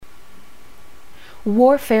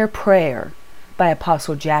Warfare Prayer by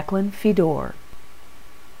Apostle Jacqueline Fedor.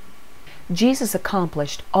 Jesus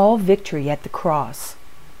accomplished all victory at the cross.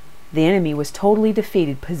 The enemy was totally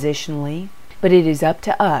defeated positionally, but it is up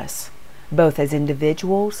to us, both as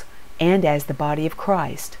individuals and as the body of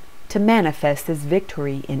Christ, to manifest this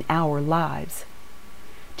victory in our lives.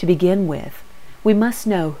 To begin with, we must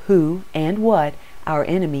know who and what our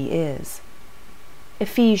enemy is.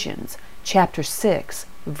 Ephesians chapter 6,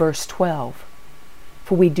 verse 12.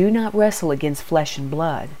 For we do not wrestle against flesh and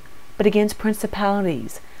blood, but against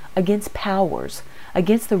principalities, against powers,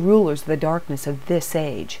 against the rulers of the darkness of this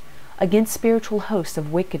age, against spiritual hosts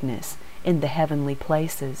of wickedness in the heavenly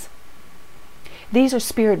places. These are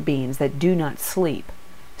spirit beings that do not sleep,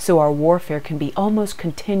 so our warfare can be almost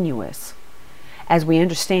continuous. As we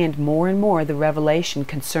understand more and more the revelation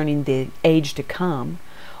concerning the age to come,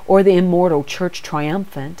 or the immortal church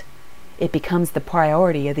triumphant, it becomes the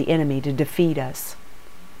priority of the enemy to defeat us.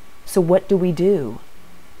 So what do we do?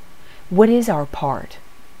 What is our part?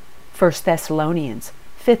 1 Thessalonians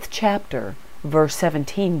 5th chapter, verse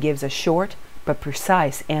 17 gives a short but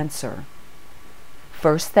precise answer.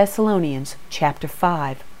 1 Thessalonians chapter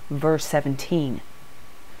 5, verse 17.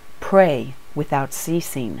 Pray without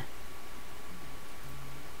ceasing.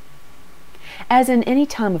 As in any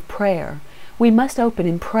time of prayer, we must open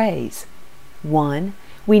in praise. 1.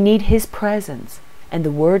 We need His presence, and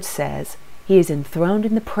the Word says, He is enthroned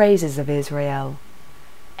in the praises of Israel.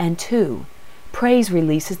 And 2. Praise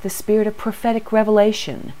releases the spirit of prophetic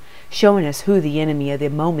revelation, showing us who the enemy of the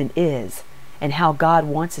moment is, and how God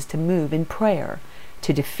wants us to move in prayer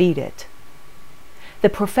to defeat it. The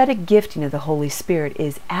prophetic gifting of the Holy Spirit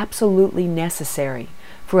is absolutely necessary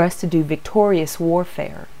for us to do victorious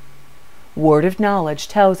warfare. Word of knowledge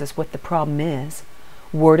tells us what the problem is.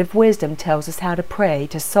 Word of wisdom tells us how to pray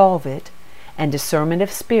to solve it, and discernment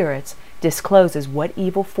of spirits discloses what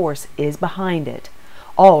evil force is behind it,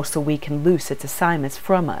 all so we can loose its assignments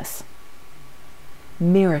from us.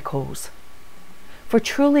 Miracles. For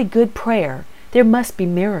truly good prayer, there must be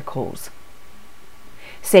miracles.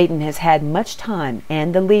 Satan has had much time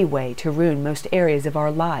and the leeway to ruin most areas of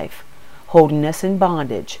our life, holding us in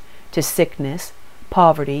bondage to sickness,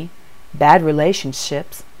 poverty, bad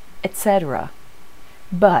relationships, etc.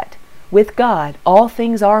 But with God, all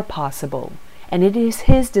things are possible, and it is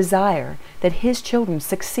His desire that His children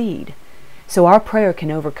succeed, so our prayer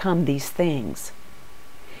can overcome these things.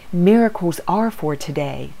 Miracles are for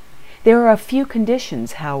today. There are a few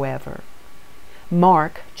conditions, however.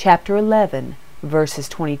 Mark chapter 11, verses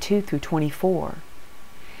 22 through 24.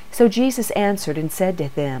 So Jesus answered and said to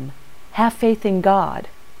them, Have faith in God.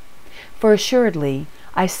 For assuredly,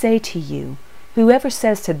 I say to you, whoever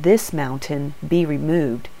says to this mountain, Be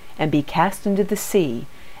removed, and be cast into the sea,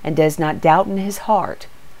 and does not doubt in his heart,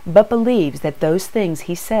 but believes that those things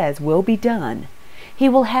he says will be done, he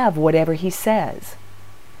will have whatever he says.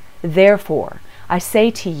 Therefore, I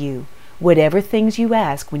say to you, whatever things you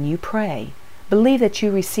ask when you pray, believe that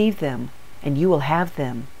you receive them, and you will have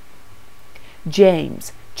them.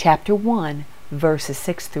 James chapter 1, verses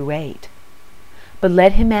 6 through 8. But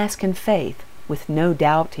let him ask in faith, with no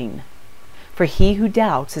doubting. For he who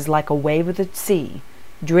doubts is like a wave of the sea,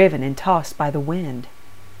 driven and tossed by the wind.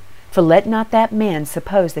 For let not that man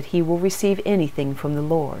suppose that he will receive anything from the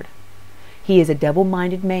Lord. He is a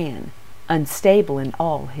double-minded man, unstable in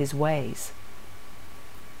all his ways.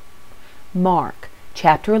 Mark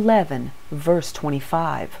chapter 11, verse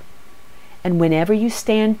 25. And whenever you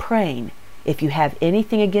stand praying, if you have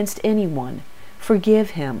anything against anyone,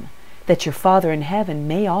 forgive him, that your Father in heaven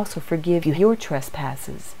may also forgive you your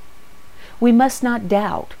trespasses. We must not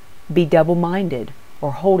doubt, be double-minded,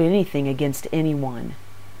 or hold anything against anyone.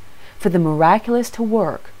 For the miraculous to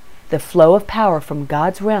work, the flow of power from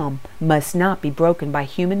God's realm must not be broken by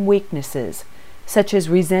human weaknesses, such as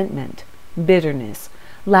resentment, bitterness,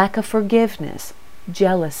 lack of forgiveness,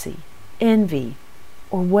 jealousy, envy,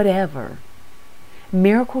 or whatever.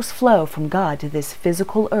 Miracles flow from God to this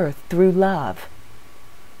physical earth through love.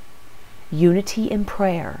 Unity in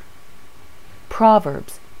prayer.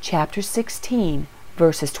 Proverbs chapter 16,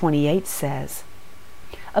 verses 28 says,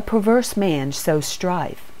 A perverse man sows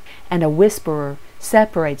strife, and a whisperer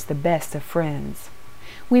separates the best of friends.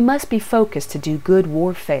 We must be focused to do good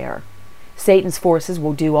warfare. Satan's forces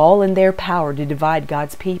will do all in their power to divide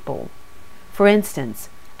God's people. For instance,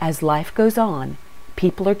 as life goes on,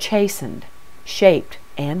 people are chastened, shaped,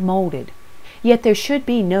 and molded, yet there should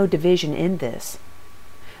be no division in this.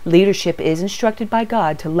 Leadership is instructed by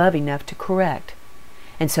God to love enough to correct,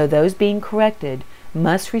 and so those being corrected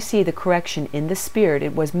must receive the correction in the spirit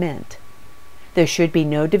it was meant. There should be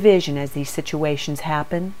no division as these situations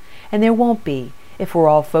happen, and there won't be if we're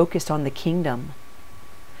all focused on the kingdom.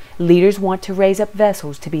 Leaders want to raise up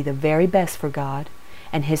vessels to be the very best for God,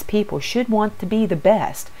 and His people should want to be the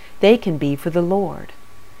best they can be for the Lord.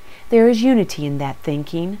 There is unity in that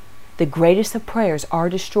thinking. The greatest of prayers are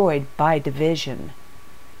destroyed by division.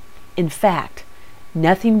 In fact,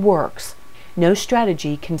 nothing works, no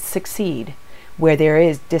strategy can succeed where there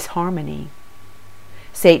is disharmony.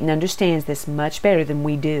 Satan understands this much better than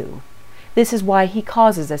we do. This is why he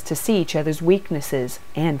causes us to see each other's weaknesses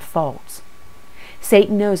and faults.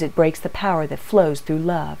 Satan knows it breaks the power that flows through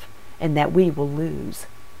love, and that we will lose.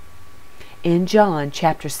 In John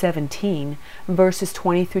chapter 17, verses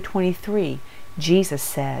 20 through 23, Jesus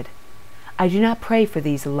said, "I do not pray for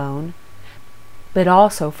these alone, but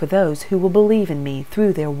also for those who will believe in me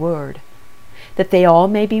through their word, that they all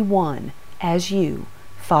may be one, as you,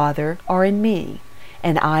 Father, are in me,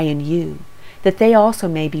 and I in you, that they also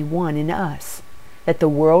may be one in us, that the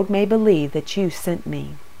world may believe that you sent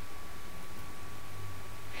me.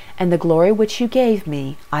 And the glory which you gave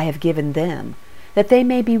me I have given them, that they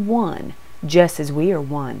may be one, just as we are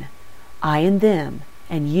one, I in them,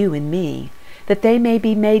 and you in me, that they may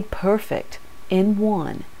be made perfect in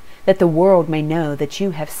one, that the world may know that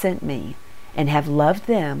you have sent me, and have loved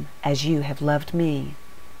them as you have loved me."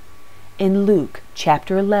 In Luke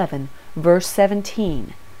chapter 11, verse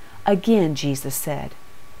 17, again Jesus said,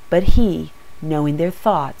 "But he, knowing their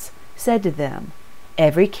thoughts, said to them,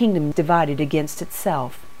 Every kingdom divided against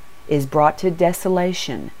itself is brought to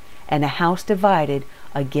desolation, and a house divided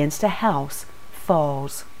against a house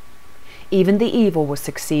falls. Even the evil will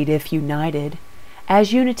succeed if united,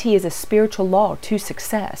 as unity is a spiritual law to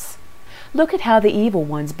success. Look at how the evil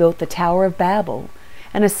ones built the Tower of Babel,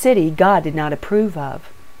 and a city God did not approve of.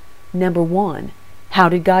 Number one, how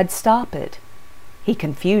did God stop it? He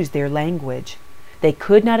confused their language. They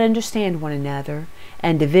could not understand one another,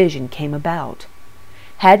 and division came about.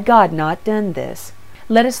 Had God not done this,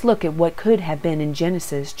 let us look at what could have been in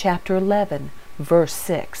Genesis chapter 11, verse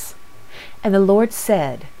 6. "And the Lord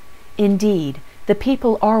said, Indeed, the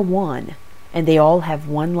people are one, and they all have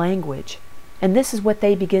one language, and this is what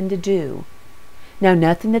they begin to do. Now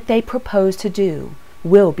nothing that they propose to do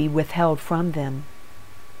will be withheld from them."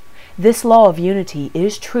 This law of unity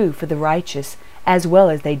is true for the righteous as well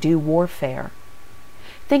as they do warfare.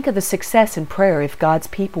 Think of the success in prayer if God's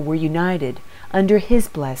people were united under His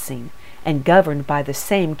blessing and governed by the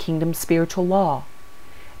same kingdom spiritual law.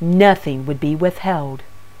 Nothing would be withheld.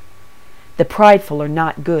 The prideful are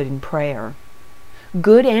not good in prayer.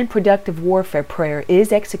 Good and productive warfare prayer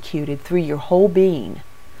is executed through your whole being.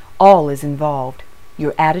 All is involved.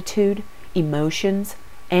 Your attitude, emotions,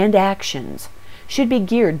 and actions should be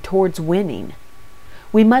geared towards winning.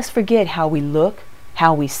 We must forget how we look,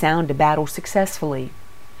 how we sound to battle successfully.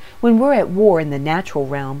 When we're at war in the natural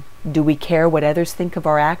realm, do we care what others think of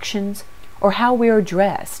our actions, or how we are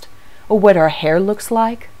dressed, or what our hair looks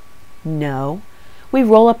like? No, we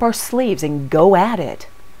roll up our sleeves and go at it.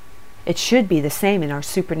 It should be the same in our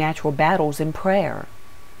supernatural battles in prayer.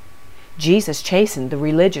 Jesus chastened the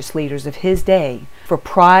religious leaders of His day for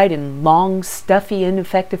pride and long, stuffy,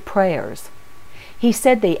 ineffective prayers. He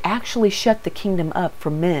said they actually shut the kingdom up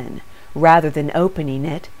for men, rather than opening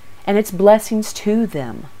it and its blessings to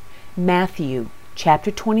them. Matthew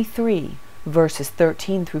chapter 23, verses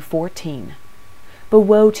 13 through 14. "But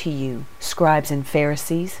woe to you, scribes and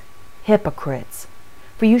Pharisees, hypocrites!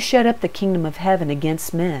 For you shut up the kingdom of heaven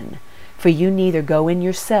against men, for you neither go in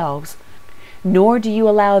yourselves, nor do you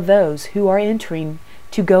allow those who are entering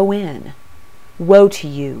to go in. Woe to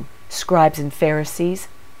you, scribes and Pharisees,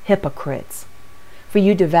 hypocrites! For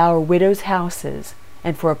you devour widows' houses,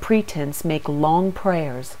 and for a pretense make long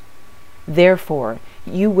prayers. Therefore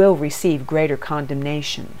you will receive greater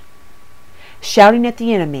condemnation." Shouting at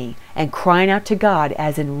the enemy and crying out to God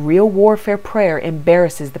as in real warfare prayer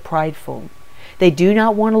embarrasses the prideful. They do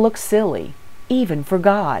not want to look silly, even for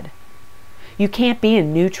God. You can't be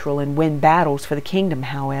in neutral and win battles for the kingdom,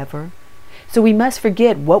 however. So we must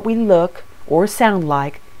forget what we look or sound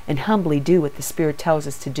like and humbly do what the Spirit tells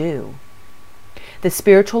us to do. The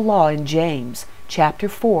spiritual law in James chapter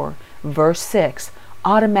 4, verse 6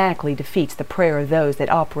 automatically defeats the prayer of those that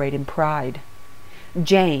operate in pride.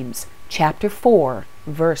 James chapter 4,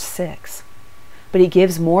 verse 6. But He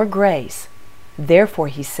gives more grace. Therefore,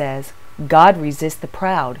 he says, God resists the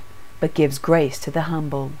proud, but gives grace to the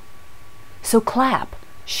humble. So clap,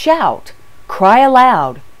 shout, cry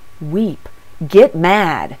aloud, weep, get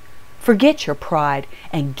mad, forget your pride,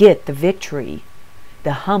 and get the victory.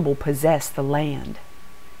 The humble possess the land.